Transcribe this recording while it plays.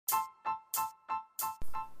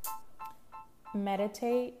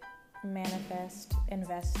Meditate, manifest,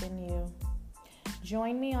 invest in you.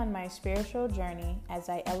 Join me on my spiritual journey as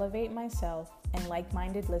I elevate myself and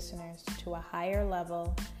like-minded listeners to a higher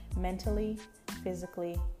level mentally,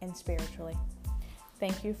 physically, and spiritually.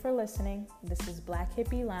 Thank you for listening. This is Black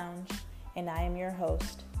Hippie Lounge, and I am your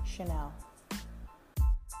host, Chanel.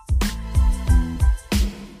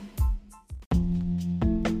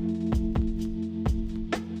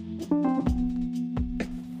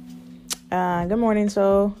 Good morning.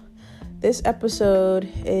 So this episode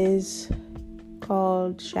is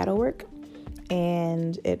called Shadow Work,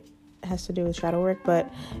 and it has to do with shadow work, but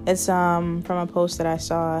it's from a post that I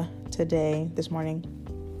saw this morning.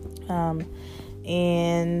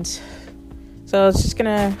 And so it's just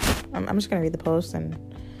I'm just gonna read the post and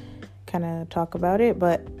kind of talk about it.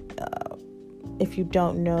 But if you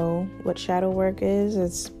don't know what shadow work is,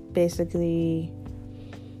 it's basically,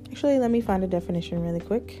 actually, let me find a definition really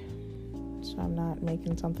quick so I'm not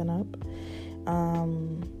making something up.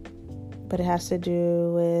 But it has to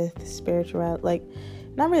do with spirituality, like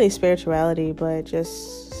not really spirituality, but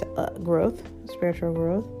just spiritual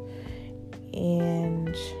growth.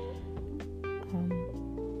 And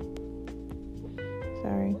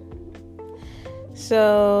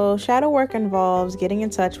So shadow work involves getting in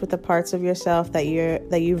touch with the parts of yourself that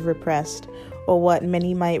you've repressed, or what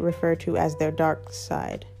many might refer to as their dark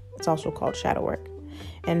side. It's also called shadow work.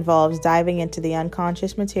 It involves diving into the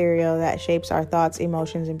unconscious material that shapes our thoughts,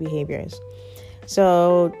 emotions, and behaviors.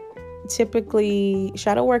 So typically,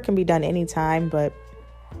 shadow work can be done anytime, but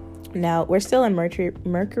now we're still in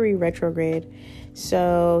Mercury retrograde.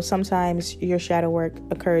 So sometimes your shadow work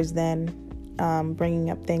occurs then,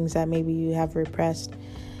 bringing up things that maybe you have repressed.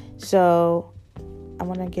 So I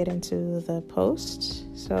want to get into the post.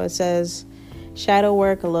 So it says, shadow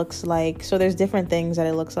work looks like, so there's different things that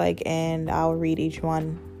it looks like, and I'll read each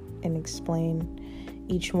one and explain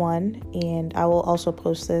each one, and I will also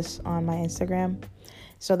post this on my Instagram.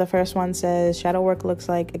 So the first one says, shadow work looks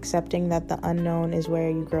like accepting that the unknown is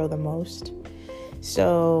where you grow the most.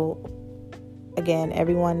 So again,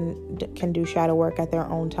 everyone can do shadow work at their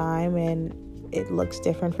own time, and it looks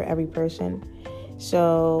different for every person.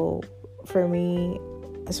 So for me,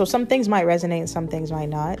 some things might resonate and some things might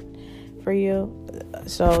not for you.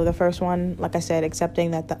 So the first one, like I said,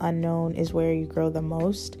 accepting that the unknown is where you grow the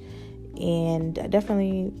most. And I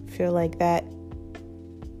definitely feel like that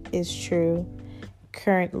is true.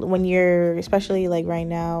 When you're, especially like right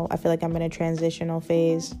now, I feel like I'm in a transitional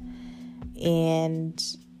phase, and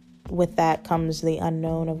with that comes the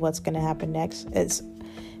unknown of what's going to happen next. It's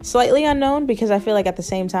slightly unknown because I feel like at the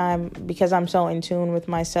same time, because I'm so in tune with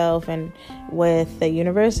myself and with the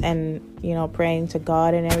universe, and praying to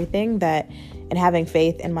God and everything, and having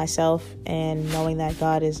faith in myself, and knowing that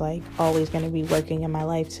God is like always going to be working in my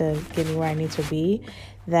life to get me where I need to be,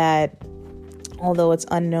 that although it's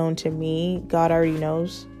unknown to me, God already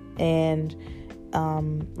knows. And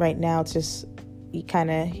right now it's just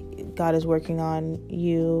God is working on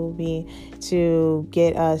me to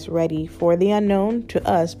get us ready for the unknown to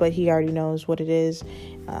us, but he already knows what it is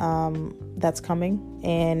that's coming,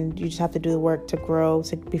 and you just have to do the work to grow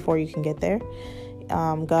before you can get there.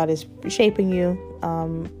 God is shaping you,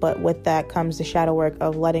 but with that comes the shadow work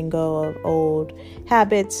of letting go of old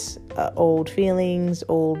habits, old feelings,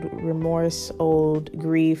 old remorse, old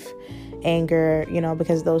grief, anger,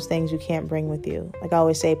 because those things you can't bring with you. Like I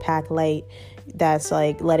always say, pack light. That's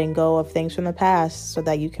like letting go of things from the past so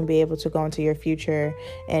that you can be able to go into your future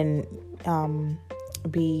and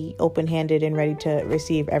be open-handed and ready to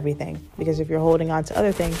receive everything. Because if you're holding on to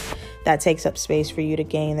other things, that takes up space for you to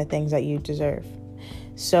gain the things that you deserve.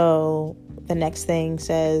 So the next thing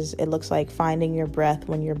says, it looks like finding your breath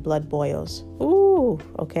when your blood boils. Ooh,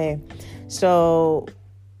 okay. So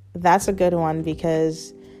that's a good one,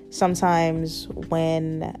 because sometimes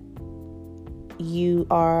when you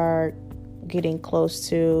are getting close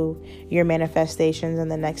to your manifestations and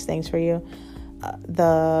the next things for you,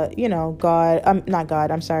 the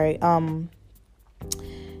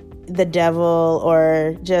devil,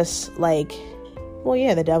 or just like,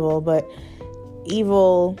 the devil, but the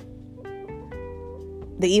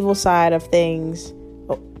evil side of things,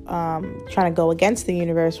 trying to go against the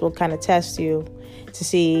universe, will kind of test you to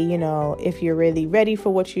see, if you're really ready for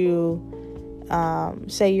what you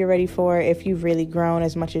say you're ready for, if you've really grown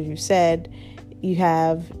as much as you said you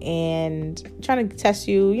have, and trying to test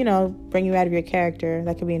you, bring you out of your character.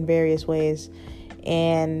 That could be in various ways.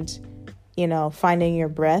 And, finding your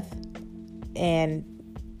breath and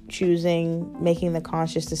making the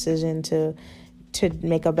conscious decision to to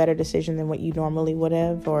make a better decision than what you normally would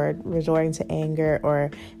have, or resorting to anger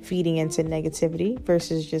or feeding into negativity,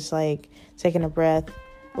 versus just like taking a breath,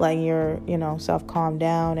 letting your, self calm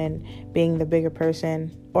down and being the bigger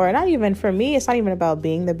person. Or not even, for me, it's not even about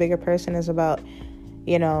being the bigger person. It's about,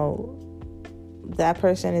 that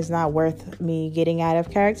person is not worth me getting out of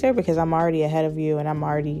character, because I'm already ahead of you and I'm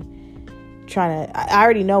already I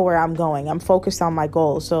already know where I'm going. I'm focused on my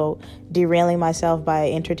goal. So derailing myself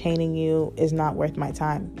by entertaining you is not worth my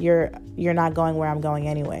time. You're not going where I'm going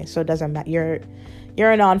anyway. So it doesn't matter.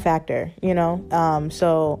 You're a non-factor,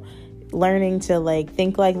 so learning to like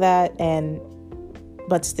think like that,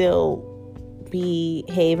 but still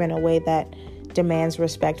behave in a way that demands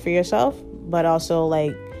respect for yourself, but also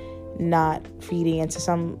like not feeding into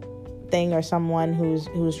something or someone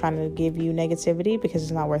who's trying to give you negativity, because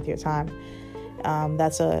it's not worth your time.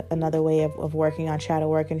 That's another way of working on shadow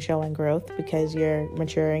work and showing growth, because you're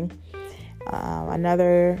maturing.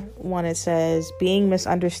 Another one, it says being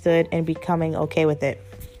misunderstood and becoming okay with it.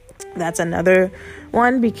 That's another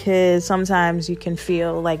one, because sometimes you can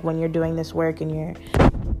feel like when you're doing this work and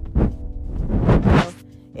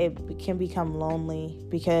it can become lonely,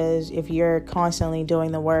 because if you're constantly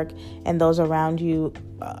doing the work and those around you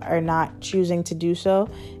are not choosing to do so,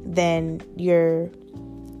 then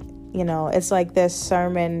it's like this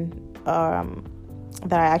sermon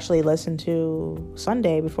that I actually listened to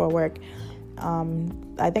Sunday before work.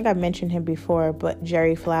 I think I've mentioned him before, but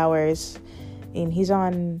Jerry Flowers, and he's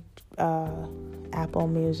on Apple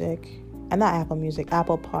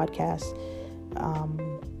Podcasts.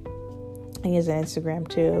 He has an Instagram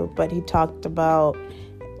too, but he talked about,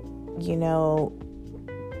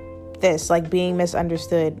 this, like being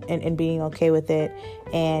misunderstood and being okay with it.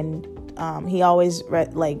 And he always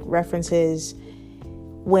references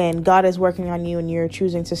when God is working on you and you're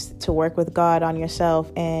choosing to work with God on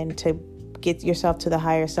yourself and to get yourself to the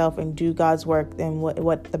higher self and do God's work and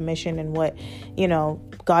what the mission and what,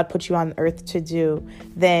 God put you on earth to do,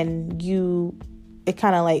 then it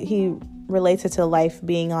kind of like, he relates it to life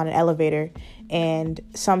being on an elevator, and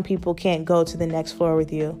some people can't go to the next floor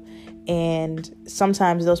with you. And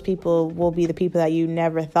sometimes those people will be the people that you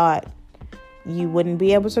never thought you wouldn't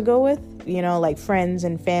be able to go with, like friends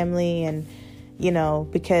and family, and,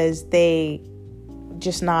 because they're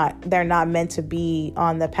not meant to be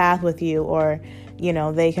on the path with you, or,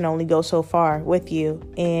 they can only go so far with you,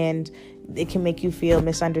 and it can make you feel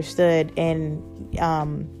misunderstood, and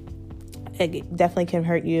it definitely can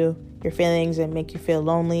hurt your feelings and make you feel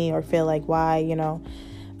lonely, or feel like why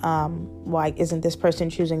isn't this person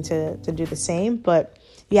choosing to do the same? But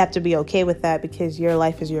you have to be okay with that, because your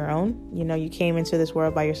life is your own. You came into this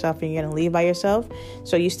world by yourself and you're going to leave by yourself.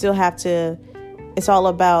 So you still have to, it's all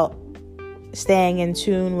about staying in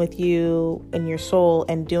tune with you and your soul,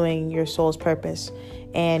 and doing your soul's purpose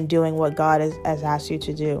and doing what God has asked you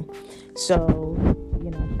to do. So,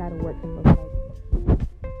 shadow work can look like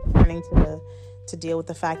learning to deal with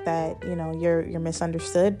the fact that, you're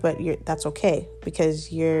misunderstood, but that's okay, because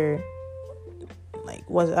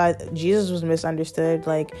Jesus was misunderstood.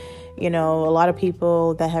 Like, a lot of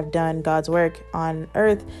people that have done God's work on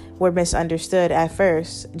earth were misunderstood at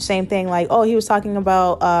first. Same thing, like, he was talking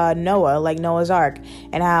about Noah, like Noah's Ark,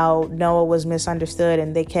 and how Noah was misunderstood,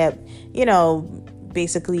 and they kept,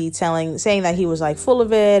 basically saying that he was like full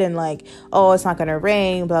of it, and like, it's not gonna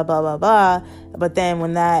rain, blah blah blah blah. But then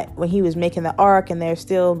when he was making the ark, and they're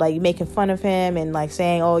still like making fun of him and like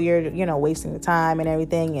saying, you're wasting the time and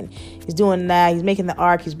everything, and he's doing that, he's making the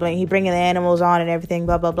ark, he bringing the animals on and everything,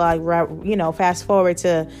 blah blah blah. Fast forward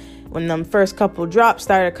to when the first couple drops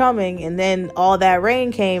started coming, and then all that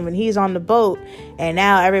rain came, and he's on the boat, and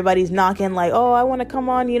now everybody's knocking like, I want to come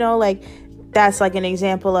on, like. That's like an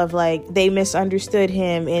example of like they misunderstood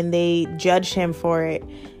him and they judged him for it.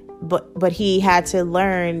 But he had to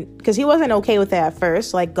learn, because he wasn't okay with it at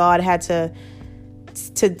first. Like God had to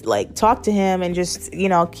like talk to him and just,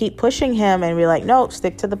 keep pushing him and be like, no,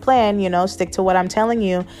 stick to the plan, stick to what I'm telling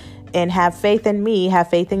you, and have faith in me, have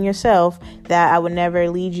faith in yourself, that I would never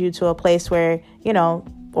lead you to a place where,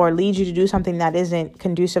 or lead you to do something that isn't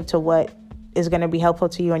conducive to what is going to be helpful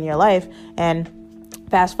to you in your life. And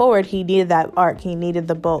fast forward, he needed that ark, he needed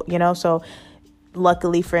the boat, so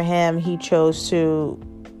luckily for him, he chose to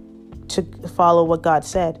follow what God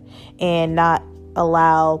said and not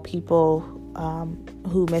allow people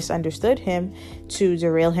who misunderstood him to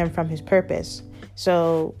derail him from his purpose.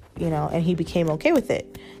 So, and he became okay with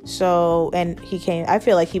it. So, I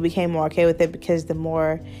feel like he became more okay with it because the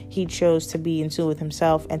more he chose to be in tune with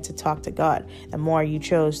himself and to talk to God, the more you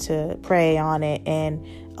chose to pray on it and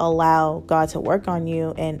allow God to work on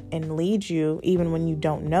you and lead you, even when you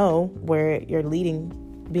don't know where you're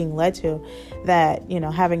being led to, that,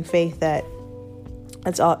 having faith that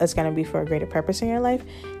it's going to be for a greater purpose in your life,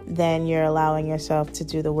 then you're allowing yourself to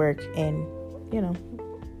do the work and,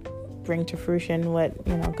 bring to fruition what,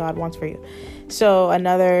 God wants for you. So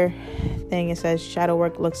another thing, it says shadow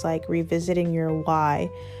work looks like revisiting your why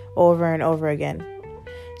over and over again.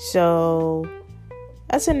 So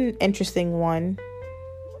that's an interesting one.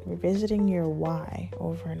 Revisiting your why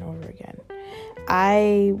over and over again.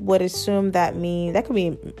 I would assume that could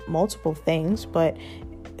be multiple things, but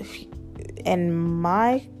in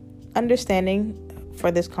my understanding for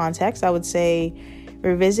this context, I would say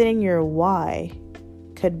revisiting your why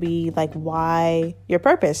could be like why your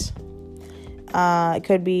purpose. It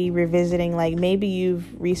could be revisiting, like maybe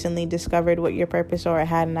you've recently discovered what your purpose or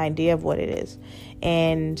had an idea of what it is,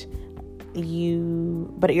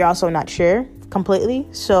 but you're also not sure completely.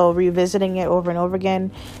 So revisiting it over and over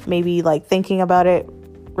again, maybe like thinking about it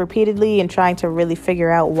repeatedly and trying to really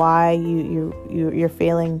figure out why you're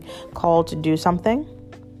feeling called to do something,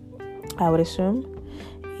 I would assume.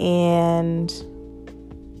 And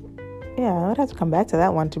yeah, I would have to come back to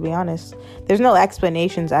that one, to be honest. There's no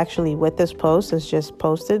explanations actually with this post. It's just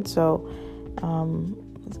posted. So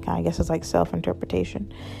I guess it's like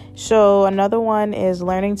self-interpretation. So another one is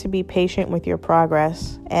learning to be patient with your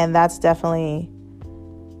progress. And that's definitely,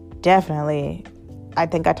 I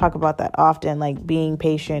think I talk about that often, like being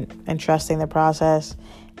patient and trusting the process,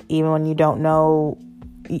 even when you don't know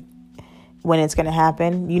when it's going to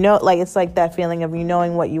happen. Like it's like that feeling of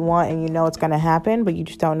knowing what you want and it's going to happen, but you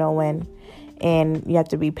just don't know when. And you have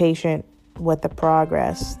to be patient with the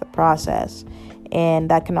process. And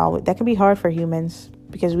that can be hard for humans,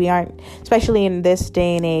 because we aren't, especially in this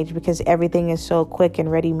day and age, because everything is so quick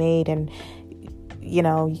and ready-made, and you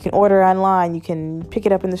can order online, you can pick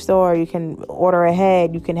it up in the store, you can order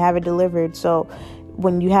ahead, you can have it delivered. So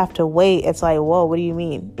when you have to wait, it's like, whoa, what do you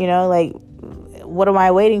mean? Like, what am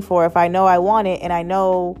I waiting for? If I know I want it and I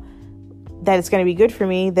know that it's going to be good for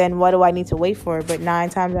me, then what do I need to wait for? But 9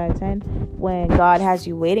 times out of 10, when God has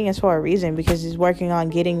you waiting, it's for a reason, because he's working on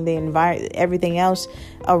getting the everything else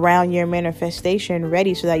around your manifestation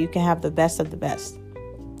ready so that you can have the best of the best.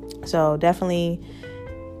 So definitely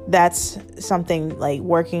that's something, like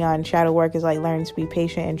working on shadow work is like learning to be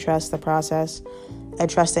patient and trust the process and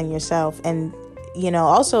trusting yourself. And,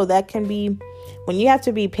 also that can be when you have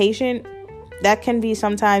to be patient. That can be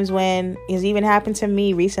sometimes when it's even happened to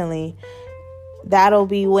me recently. That'll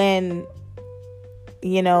be when,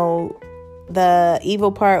 the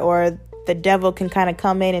evil part or the devil can kind of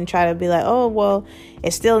come in and try to be like, oh, well,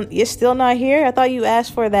 you're still not here. I thought you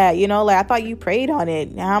asked for that. Like I thought you prayed on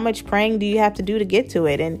it. How much praying do you have to do to get to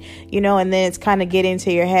it? And, and then it's kind of get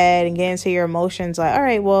into your head and get into your emotions. Like, all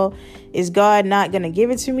right, well, is God not going to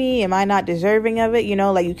give it to me? Am I not deserving of it?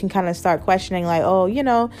 Like you can kind of start questioning like, oh,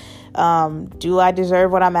 do I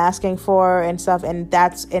deserve what I'm asking for and stuff? And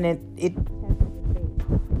it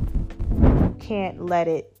can't let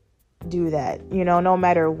it do that, no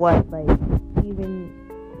matter what. Like even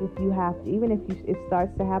if it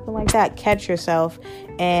starts to happen like that, catch yourself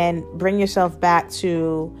and bring yourself back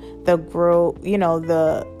to the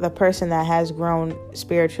the person that has grown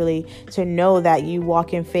spiritually, to know that you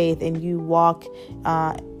walk in faith and you walk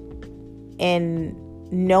in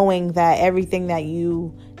knowing that everything that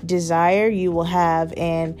you desire you will have,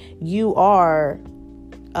 and you are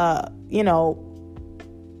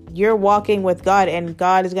you're walking with God, and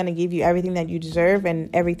God is going to give you everything that you deserve and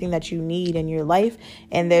everything that you need in your life,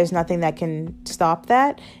 and there's nothing that can stop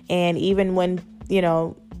that. And even when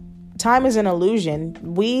time is an illusion,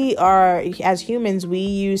 we are, as humans, we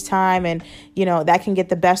use time, and that can get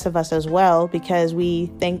the best of us as well, because we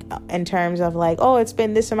think in terms of like, oh, it's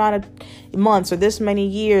been this amount of months or this many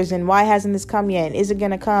years, and why hasn't this come yet? Is it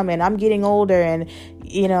gonna come? And I'm getting older, and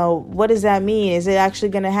what does that mean? Is it actually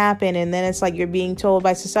gonna happen? And then it's like you're being told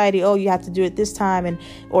by society, oh, you have to do it this time,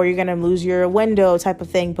 or you're gonna lose your window type of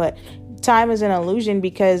thing. But time is an illusion,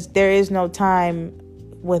 because there is no time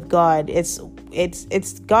with God. It's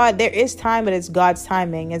God. There is time, but it's God's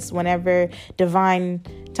timing. It's whenever divine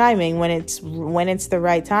timing, when it's the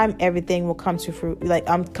right time, everything will come to fruit,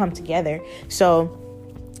 come together. So,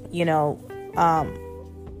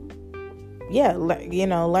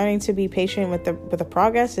 learning to be patient with the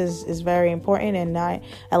progress is very important, and not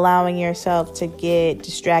allowing yourself to get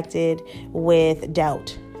distracted with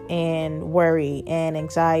doubt and worry and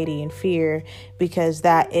anxiety and fear, because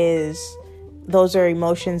that is those are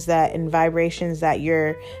emotions that and vibrations that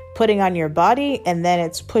you're putting on your body, and then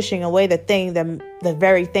it's pushing away the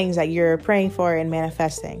very things that you're praying for and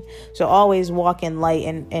manifesting. So always walk in light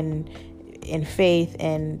and in faith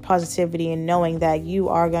and positivity, and knowing that you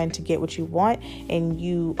are going to get what you want and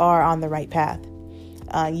you are on the right path.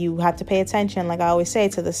 You have to pay attention, like I always say,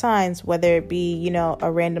 to the signs, whether it be,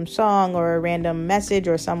 a random song or a random message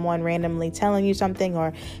or someone randomly telling you something,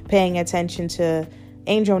 or paying attention to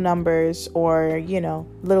angel numbers, or,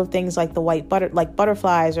 little things like like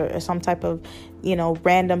butterflies, or some type of,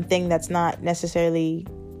 random thing that's not necessarily,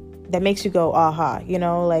 that makes you go, aha,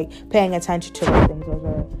 like paying attention to those things. Those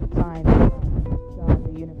are signs from God,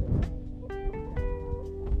 the universe.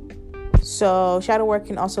 So shadow work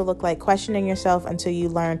can also look like questioning yourself until you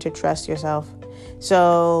learn to trust yourself.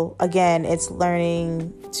 So again, it's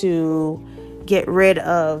learning to get rid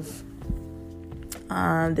of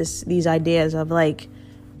these ideas of like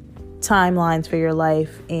timelines for your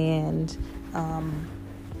life, and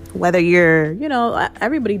whether you're,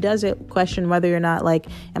 everybody does it, question whether you're not, like,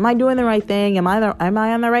 am I doing the right thing? Am I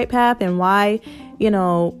on the right path? And why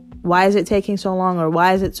is it taking so long, or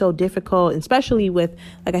why is it so difficult? And especially with,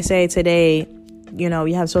 like I say today, you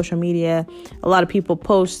have social media. A lot of people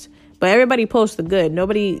post, but everybody posts the good.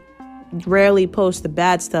 Nobody rarely posts the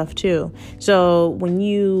bad stuff too. So when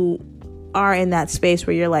you are in that space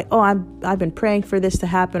where you're like, oh, I've been praying for this to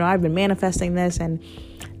happen, or I've been manifesting this, and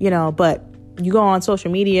but you go on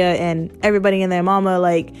social media and everybody and their mama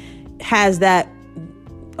like has that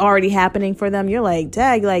already happening for them. You're like,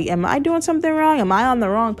 dag, like, am I doing something wrong? Am I on the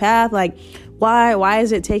wrong path? Like, why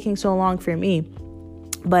is it taking so long for me?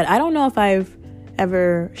 But I don't know if I've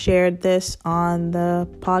ever shared this on the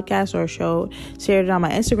podcast or shared it on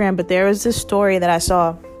my Instagram, but there was this story that I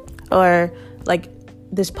saw, or like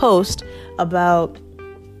this post about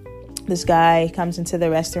this guy comes into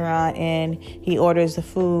the restaurant and he orders the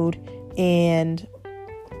food, and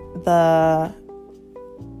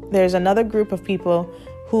there's another group of people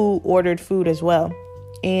who ordered food as well,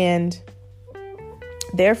 and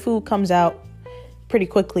their food comes out pretty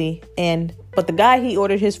quickly, but the guy, he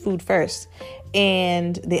ordered his food first,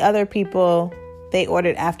 and the other people, they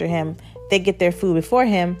ordered after him. They get their food before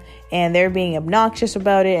him, and they're being obnoxious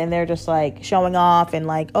about it, and they're just like showing off and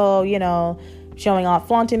like, oh, showing off,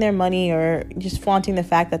 flaunting their money, or just flaunting the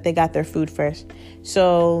fact that they got their food first.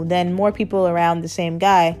 So then more people around the same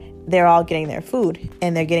guy, they're all getting their food,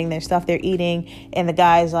 and they're getting their stuff, they're eating, and the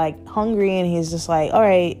guy's like hungry, and he's just like, all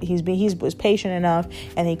right, he was patient enough,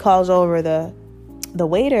 and he calls over the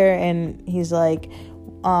waiter, and he's like,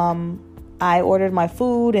 I ordered my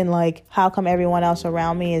food, and like, how come everyone else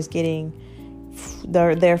around me is getting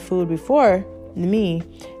their food before me?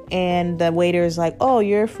 And the waiter is like, oh,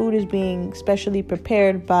 your food is being specially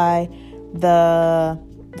prepared by the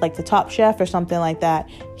top chef or something like that.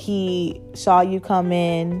 He saw you come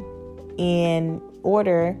in and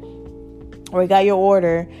order, or he got your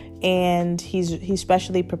order, and he's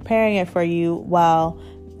specially preparing it for you, while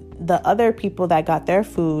the other people that got their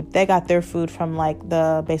food, they got their food from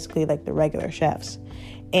basically the regular chefs,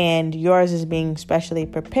 and yours is being specially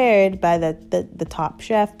prepared by the top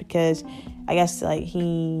chef, because I guess like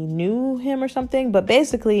he knew him or something. But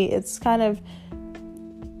basically it's kind of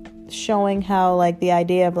showing how like the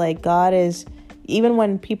idea of like God is, even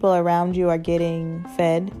when people around you are getting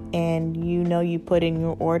fed and you put in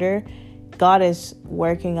your order, God is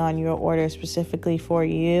working on your order specifically for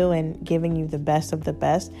you and giving you the best of the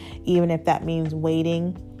best, even if that means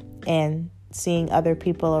waiting and seeing other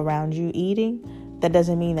people around you eating. That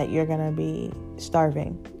doesn't mean that you're going to be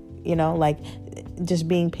starving, like just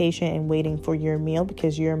being patient and waiting for your meal,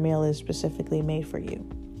 because your meal is specifically made for you.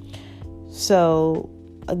 So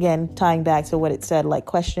again, tying back to what it said, like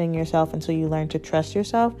questioning yourself until you learn to trust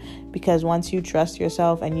yourself, because once you trust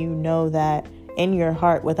yourself and you know that in your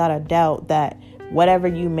heart without a doubt that whatever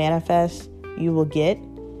you manifest you will get,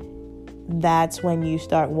 that's when you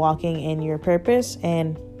start walking in your purpose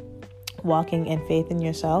and walking in faith in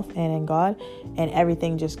yourself and in God, and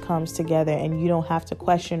everything just comes together, and you don't have to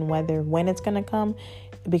question when it's going to come,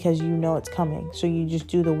 because you know it's coming. So you just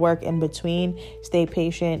do the work in between, stay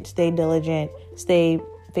patient, stay diligent, stay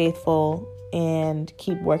faithful, and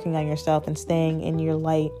keep working on yourself and staying in your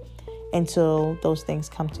light until those things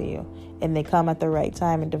come to you, and they come at the right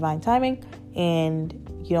time and divine timing, and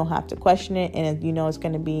you don't have to question it, and you know it's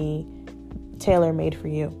going to be tailor-made for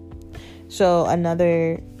you. So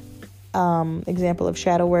another example of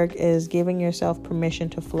shadow work is giving yourself permission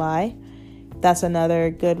to fly. That's another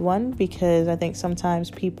good one, because I think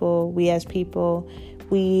sometimes we as people,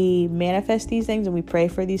 we manifest these things and we pray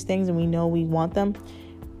for these things and we know we want them,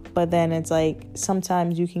 But then it's like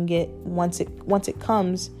sometimes you can get, once it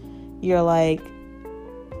comes, you're like,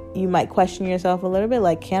 you might question yourself a little bit,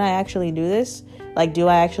 like, can I actually do this? Like, do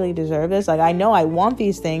I actually deserve this? Like, I know I want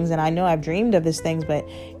these things and I know I've dreamed of these things, but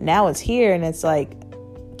now it's here and it's like,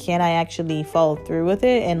 can I actually follow through with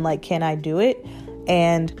it? And like, can I do it?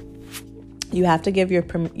 And you have to give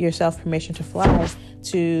yourself permission to fly,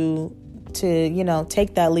 to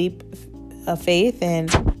take that leap of faith and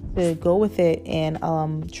to go with it, and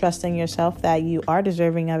trusting yourself that you are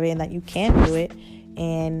deserving of it and that you can do it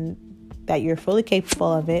and that you're fully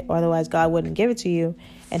capable of it. Otherwise, God wouldn't give it to you.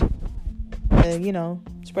 And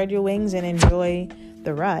spread your wings and enjoy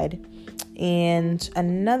the ride. And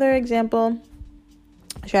another example,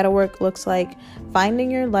 shadow work looks like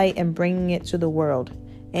finding your light and bringing it to the world.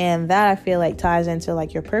 And that, I feel like, ties into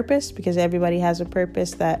like your purpose, because everybody has a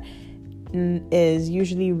purpose that is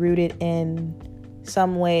usually rooted in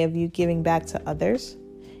some way of you giving back to others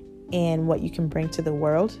and what you can bring to the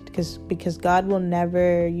world. Because God will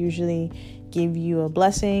never usually give you a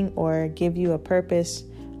blessing or give you a purpose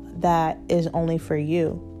that is only for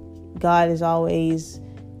you. God is always,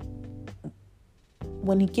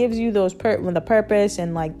 when he gives you those with a purpose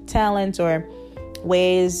and like talents or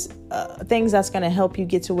ways, things that's going to help you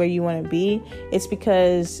get to where you want to be, it's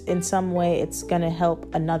because in some way it's going to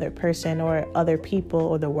help another person or other people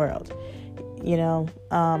or the world.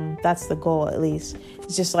 That's the goal, at least.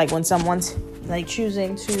 It's just like when someone's like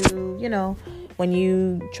choosing to, when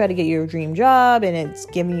you try to get your dream job and it's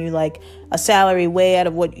giving you like a salary way out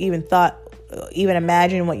of what you even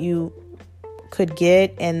imagine what you could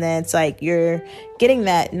get, and then it's like you're getting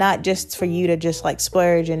that not just for you to just like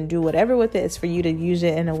splurge and do whatever with it, it's for you to use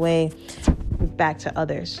it in a way back to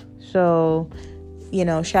others. So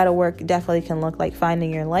shadow work definitely can look like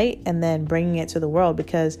finding your light and then bringing it to the world,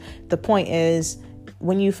 because the point is,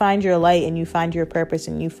 when you find your light and you find your purpose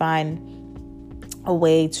and you find a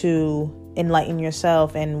way to enlighten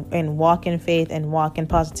yourself and walk in faith and walk in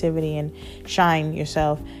positivity and shine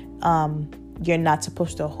yourself, you're not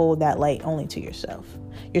supposed to hold that light only to yourself.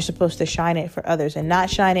 You're supposed to shine it for others, and not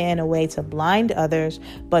shine it in a way to blind others,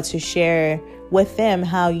 but to share with them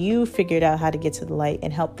how you figured out how to get to the light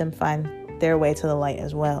and help them find their way to the light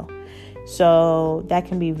as well. So that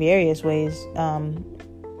can be various ways,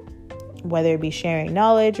 whether it be sharing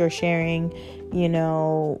knowledge or sharing,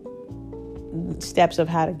 steps of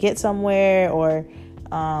how to get somewhere, or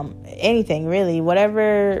anything really,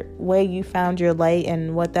 whatever way you found your light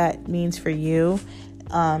and what that means for you,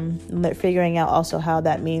 figuring out also how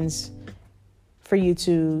that means for you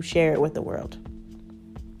to share it with the world.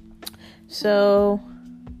 So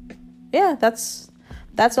yeah, that's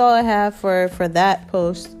all I have for that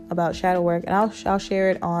post about shadow work, and I'll share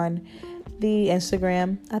it on the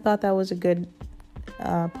Instagram. I thought that was a good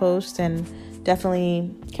post, and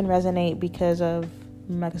definitely can resonate because of,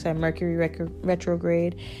 like I said, Mercury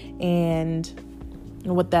retrograde and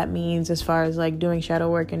what that means as far as like doing shadow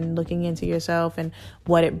work and looking into yourself and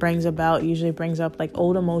what it brings about. Usually brings up like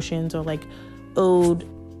old emotions or like old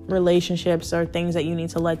relationships or things that you need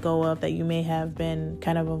to let go of that you may have been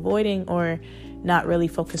kind of avoiding or not really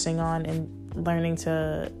focusing on, and learning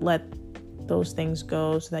to let those things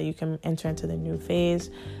go so that you can enter into the new phase,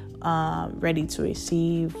 ready to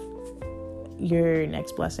receive your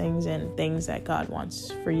next blessings and things that God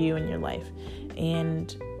wants for you in your life.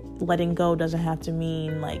 And letting go doesn't have to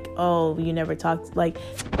mean like, oh, you never talked, like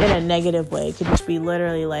in a negative way. It could just be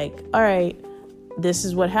literally like, all right, this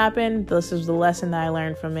is what happened. This is the lesson that I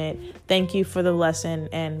learned from it. Thank you for the lesson,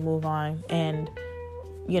 and move on. And,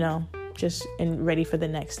 just ready for the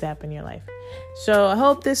next step in your life. So I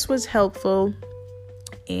hope this was helpful.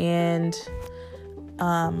 And,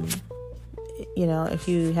 if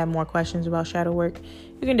you have more questions about shadow work,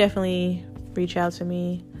 you can definitely reach out to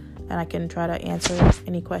me and I can try to answer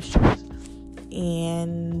any questions.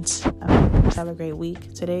 And have a great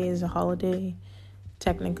week. Today is a holiday.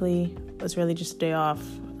 Technically, it's really just a day off.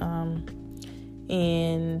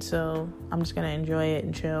 And so I'm just going to enjoy it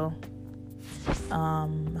and chill.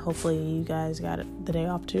 Hopefully you guys got the day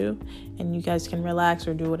off too, and you guys can relax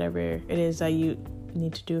or do whatever it is that you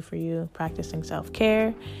need to do for you, practicing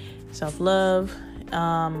self-care, self-love,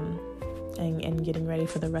 and getting ready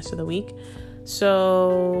for the rest of the week.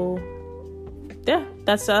 So yeah,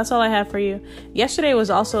 that's all I have for you. Yesterday was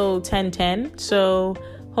also 10/10, so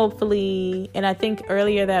hopefully, and I think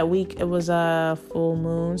earlier that week it was a full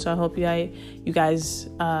moon, so I hope you guys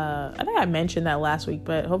I think I mentioned that last week,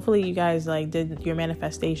 but hopefully you guys like did your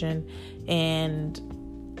manifestation, and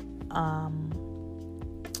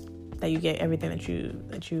that you get everything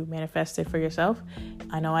that you manifested for yourself.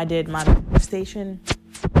 I know I did my manifestation,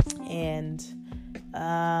 and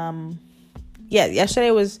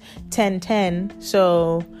Yesterday was 10/10,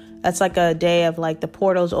 so that's like a day of like the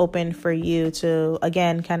portals open for you to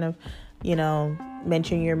again kind of,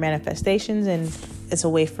 mention your manifestations, and it's a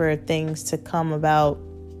way for things to come about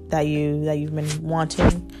that you've been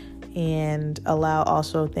wanting, and allow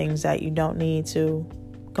also things that you don't need to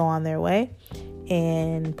go on their way,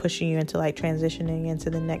 and pushing you into like transitioning into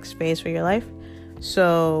the next phase for your life.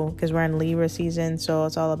 So because we're in Libra season, so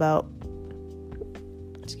it's all about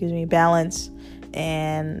balance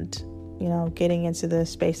and getting into the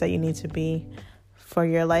space that you need to be for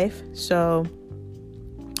your life. So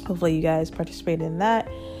hopefully you guys participated in that.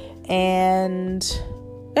 And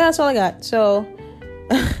yeah, that's all I got. So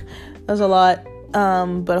that was a lot,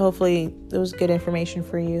 but hopefully it was good information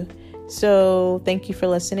for you. So thank you for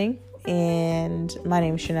listening, and my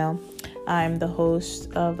name is Chanel. I'm the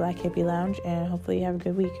host of Black Hippie Lounge, and hopefully you have a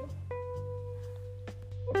good week.